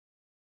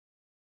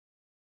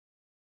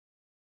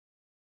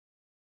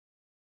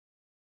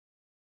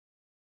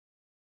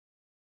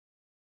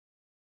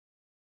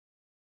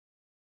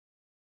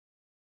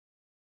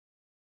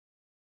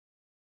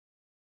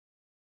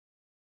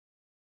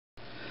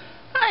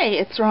Hi,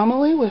 it's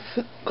Romilly with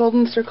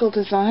Golden Circle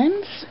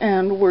Designs,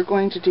 and we're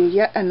going to do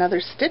yet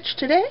another stitch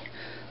today.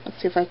 Let's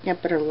see if I can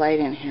get better light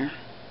in here.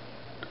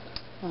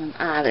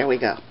 There we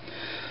go.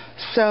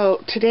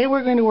 So today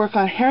we're going to work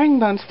on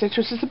herringbone stitch,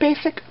 which is a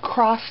basic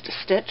crossed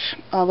stitch,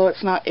 although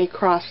it's not a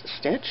cross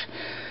stitch.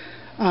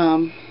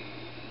 And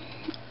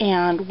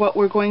what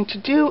we're going to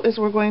do is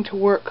we're going to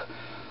work,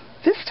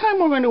 this time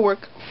we're going to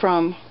work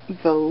from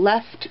the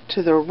left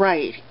to the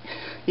right,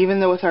 even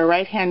though with our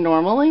right hand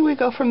normally we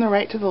go from the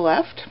right to the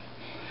left,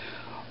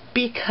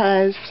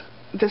 because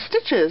the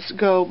stitches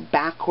go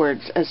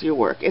backwards as you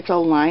work. It's a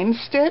line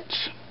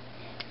stitch.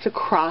 It's a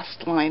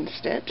crossed line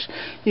stitch.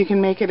 You can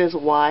make it as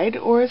wide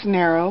or as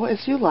narrow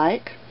as you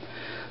like.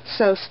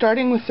 So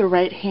starting with the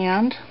right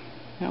hand,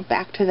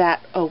 back to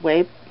that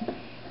away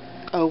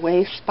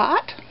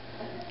spot.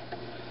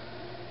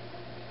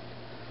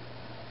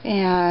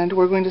 And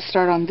we're going to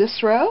start on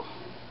this row,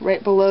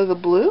 right below the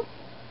blue.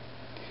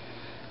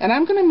 And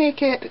I'm going to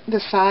make it the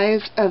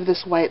size of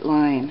this white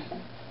line.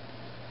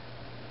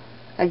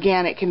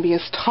 Again, it can be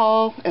as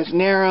tall, as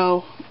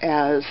narrow,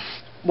 as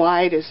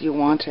wide as you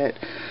want it.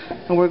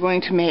 And we're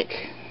going to make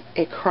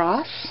a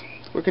cross.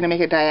 We're going to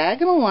make a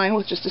diagonal line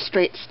with just a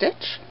straight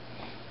stitch.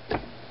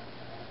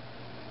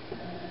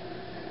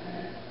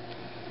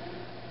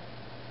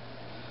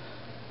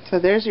 So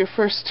there's your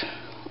first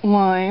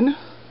line.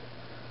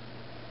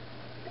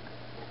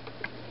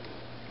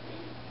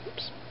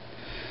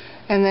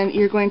 And then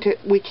you're going to,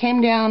 we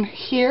came down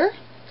here,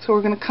 so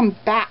we're going to come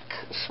back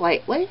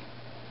slightly.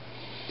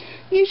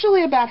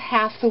 Usually about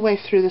half the way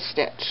through the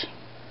stitch,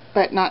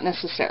 but not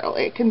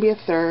necessarily. It can be a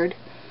third.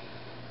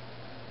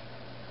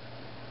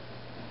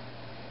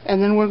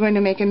 And then we're going to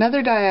make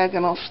another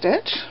diagonal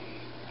stitch,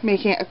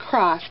 making it a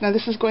cross. Now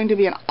this is going to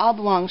be an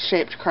oblong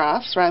shaped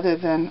cross rather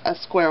than a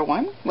square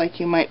one, like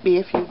you might be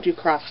if you do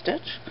cross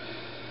stitch,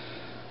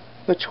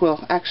 which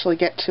we'll actually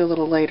get to a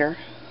little later.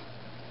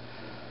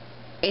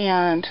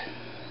 And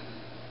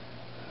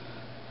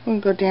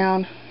we'll go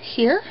down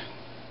here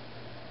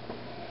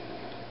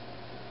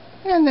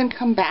and then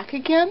come back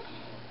again.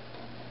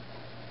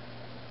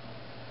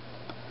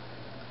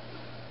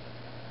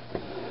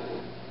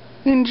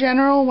 In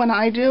general, when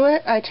I do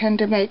it, I tend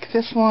to make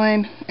this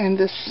line and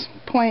this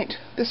point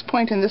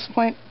and this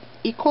point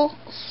equal,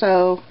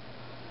 so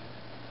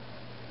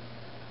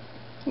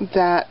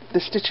that the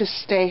stitches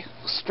stay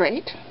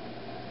straight.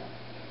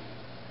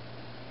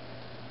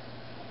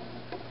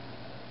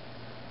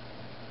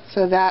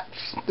 So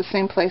that's the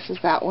same place as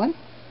that one.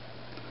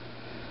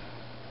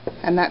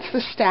 And that's the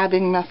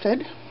stabbing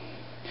method.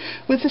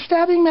 With the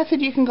stabbing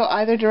method you can go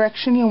either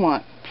direction you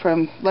want,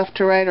 from left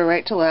to right or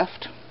right to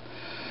left.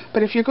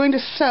 But if you're going to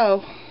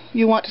sew,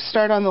 you want to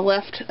start on the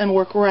left and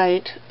work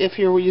right if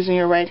you're using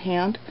your right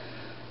hand,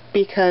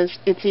 because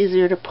it's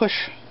easier to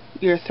push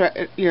your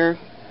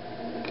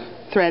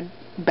thread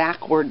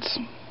backwards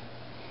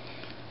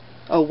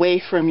away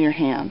from your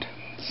hand.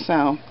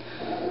 So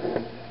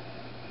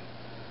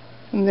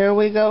and there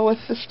we go with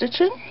the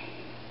stitching.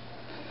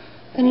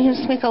 And you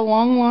just make a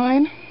long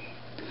line.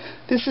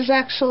 This is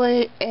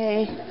actually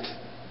a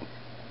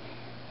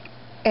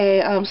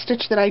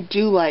stitch that I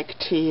do like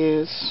to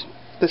use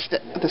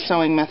the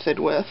sewing method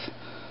with,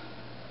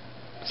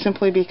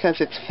 simply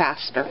because it's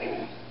faster.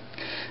 And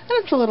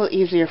it's a little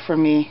easier for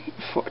me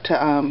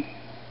to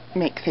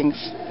make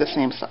things the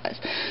same size.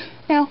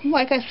 Now,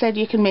 like I said,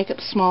 you can make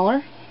it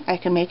smaller. I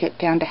can make it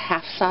down to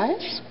half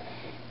size.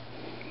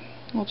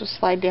 We'll just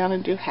slide down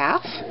and do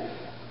half.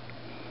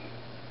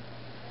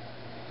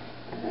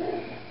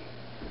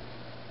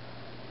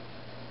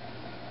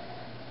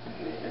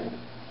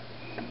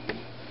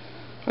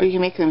 Or you can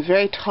make them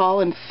very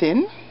tall and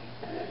thin.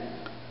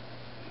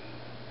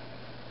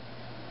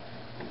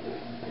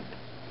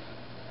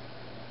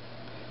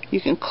 You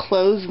can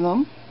close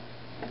them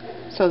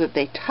so that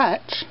they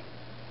touch.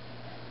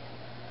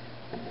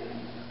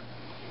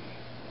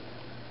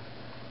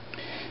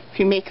 If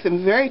you make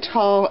them very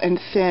tall and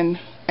thin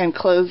and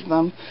close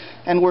them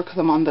and work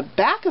them on the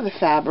back of the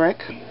fabric,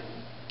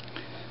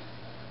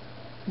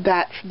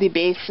 that's the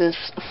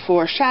basis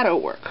for shadow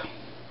work,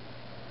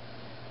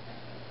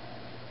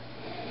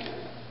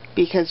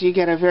 because you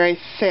get a very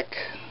thick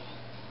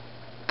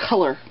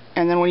color,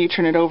 and then when you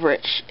turn it over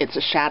it's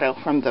a shadow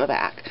from the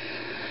back.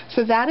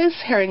 So that is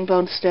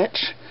herringbone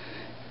stitch.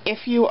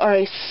 If you are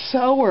a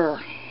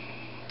sewer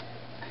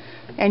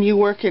and you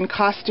work in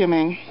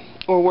costuming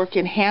or work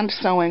in hand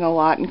sewing a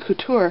lot in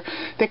couture,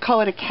 they call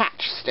it a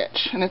catch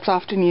stitch, and it's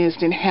often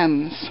used in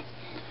hems.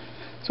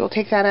 So we'll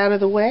take that out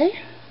of the way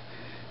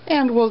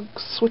and we'll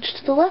switch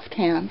to the left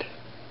hand.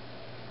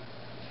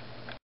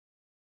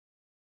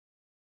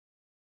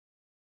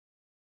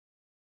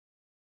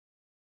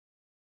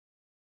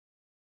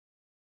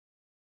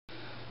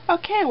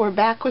 Okay, we're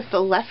back with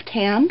the left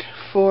hand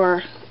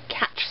for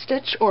catch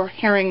stitch or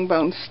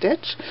herringbone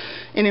stitch.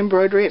 In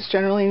embroidery it's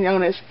generally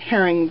known as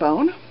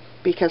herringbone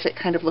because it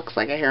kind of looks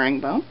like a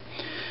herringbone.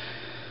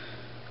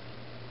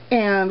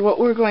 And what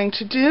we're going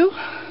to do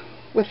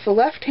with the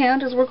left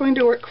hand is we're going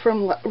to work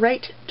from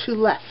right to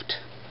left.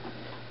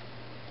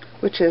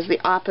 which is the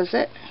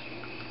opposite.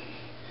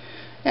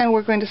 And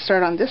we're going to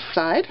start on this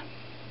side.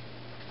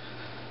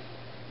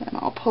 And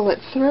I'll pull it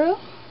through.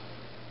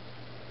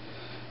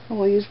 And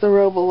we'll use the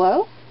row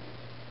below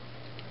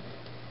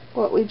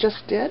what we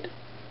just did.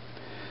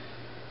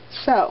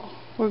 So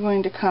we're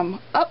going to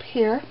come up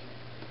here,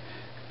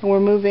 and we're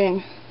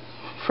moving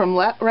from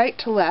right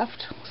to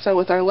left. So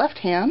with our left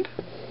hand,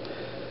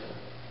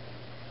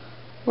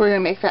 we're going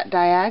to make that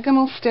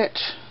diagonal stitch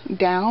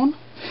down.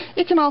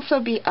 It can also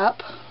be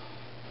up.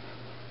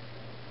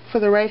 For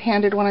the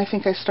right-handed one, I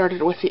think I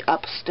started with the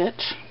up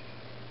stitch.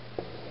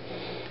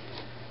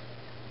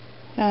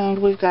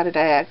 And we've got a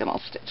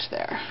diagonal stitch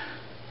there.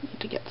 Need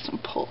to get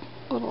some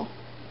little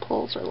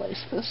pulls or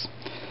lace this.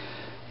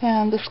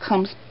 And this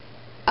comes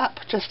up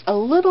just a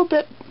little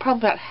bit, probably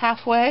about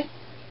halfway.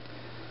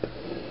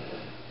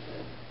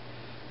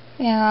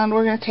 And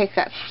we're going to take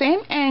that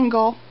same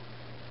angle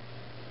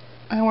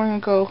and we're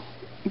going to go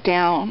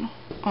down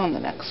on the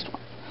next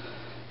one.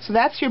 So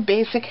that's your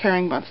basic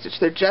herringbone stitch.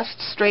 They're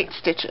just straight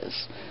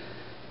stitches.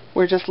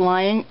 We're just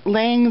laying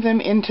them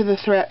into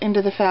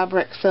the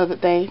fabric so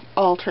that they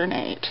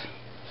alternate.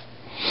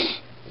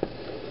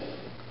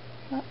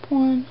 Up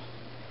one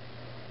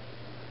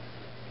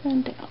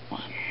and down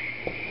one.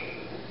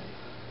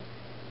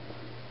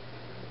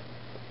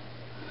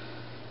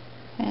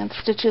 And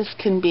stitches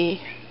can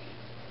be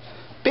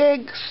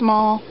big,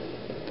 small.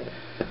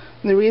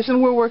 And the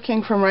reason we're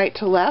working from right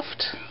to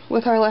left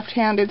with our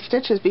left-handed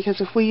stitch is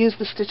because if we use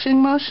the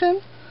stitching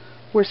motion,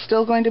 we're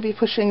still going to be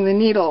pushing the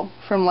needle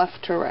from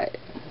left to right.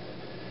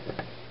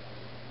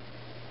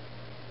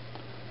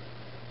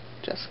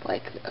 Just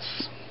like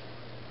this.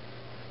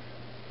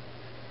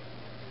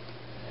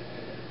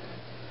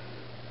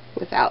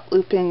 Without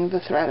looping the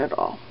thread at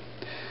all.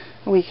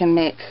 We can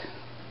make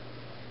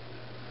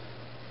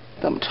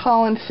them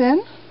tall and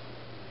thin.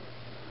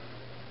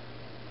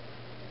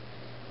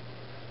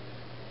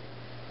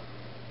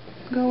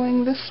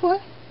 Going this way.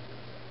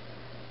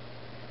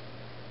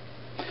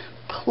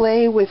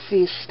 Play with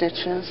these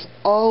stitches.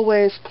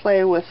 Always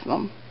play with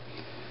them.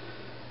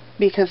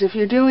 Because if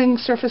you're doing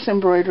surface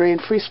embroidery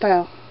and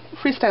freestyle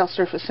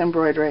surface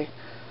embroidery,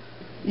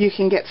 you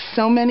can get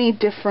so many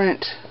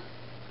different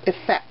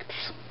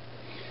effects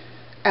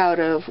out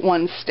of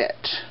one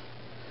stitch,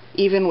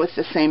 even with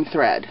the same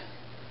thread.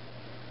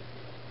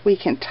 We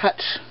can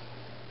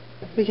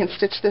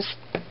stitch this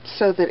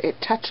so that it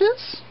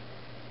touches.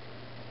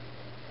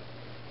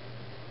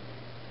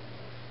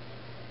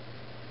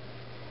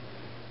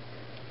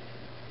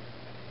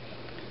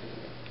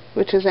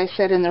 Which, as I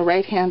said, in the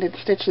right-handed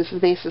stitch is the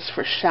basis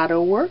for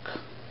shadow work,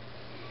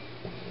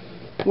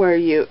 where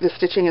the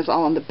stitching is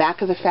all on the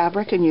back of the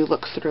fabric and you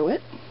look through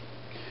it.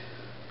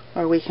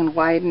 Or we can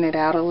widen it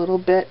out a little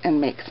bit and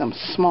make them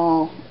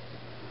small,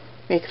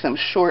 make them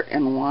short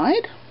and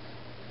wide.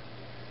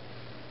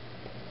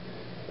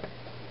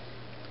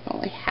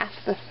 Only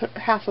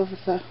half of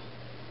the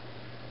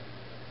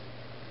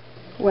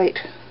white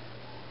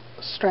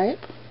stripe.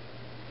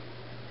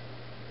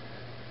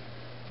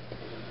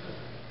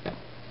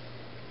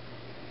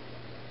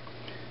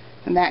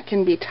 And that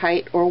can be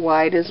tight or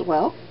wide as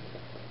well.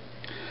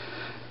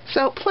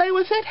 So play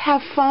with it,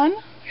 have fun.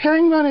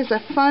 Herringbone is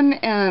a fun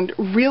and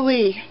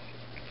really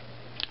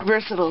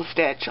versatile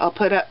stitch. I'll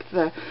put up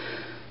the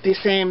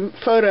same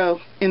photo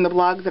in the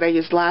blog that I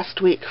used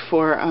last week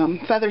for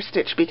feather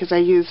stitch, because I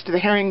used the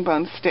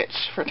herringbone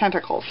stitch for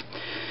tentacles,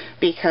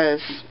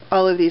 because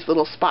all of these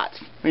little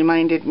spots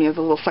reminded me of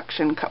the little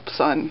suction cups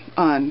on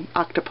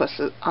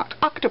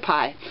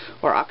octopi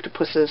or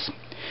octopuses.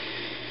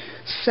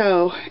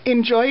 So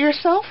enjoy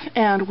yourself,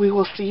 and we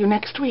will see you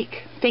next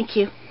week. Thank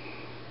you.